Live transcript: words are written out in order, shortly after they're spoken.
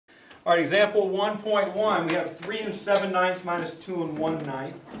All right, example 1.1, we have 3 7/9 minus 2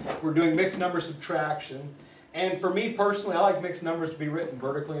 1/9. We're doing mixed number subtraction. And for me personally, I like mixed numbers to be written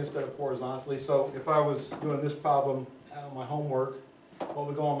vertically instead of horizontally. So if I was doing this problem on my homework, what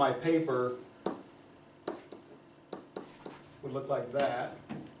would go on my paper would look like that.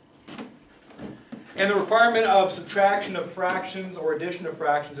 And the requirement of subtraction of fractions or addition of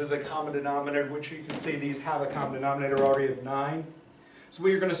fractions is a common denominator, which you can see these have a common denominator already of 9. So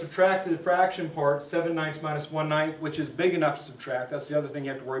we are going to subtract the fraction part, 7/9 minus 1/9, which is big enough to subtract. That's the other thing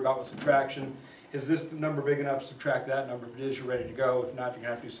you have to worry about with subtraction. Is this number big enough to subtract that number? If it is, you're ready to go. If not, you're going to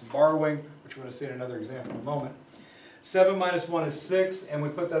have to do some borrowing, which we're going to see in another example in a moment. 7 minus 1 is 6, and we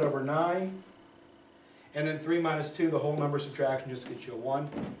put that over 9. And then 3 minus 2, the whole number subtraction just gets you a 1.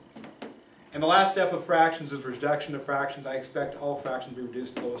 And the last step of fractions is reduction of fractions. I expect all fractions to be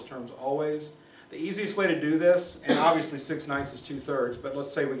reduced to lowest terms always. The easiest way to do this, and obviously 6/9 is 2/3, but let's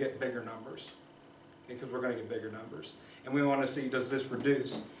say we get bigger numbers, because we're going to get bigger numbers. And we want to see, does this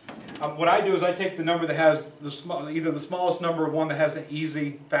reduce? What I do is I take the number that has either the smallest number or one that has an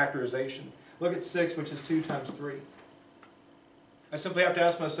easy factorization. Look at 6, which is 2 times 3. I simply have to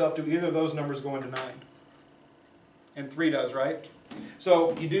ask myself, do either of those numbers go into 9? And 3 does, right?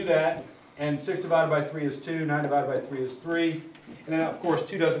 So you do that, and 6 divided by 3 is 2, 9 divided by 3 is 3. And then, of course,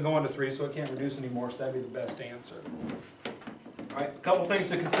 2 doesn't go into 3, so it can't reduce anymore, so that would be the best answer. All right, a couple things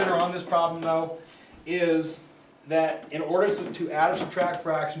to consider on this problem, though, is that in order to add or subtract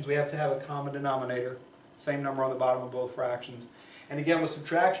fractions, we have to have a common denominator, same number on the bottom of both fractions. And again, with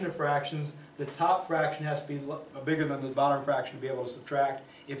subtraction of fractions, the top fraction has to be bigger than the bottom fraction to be able to subtract.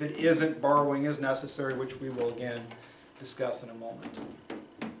 If it isn't, borrowing is necessary, which we will again discuss in a moment.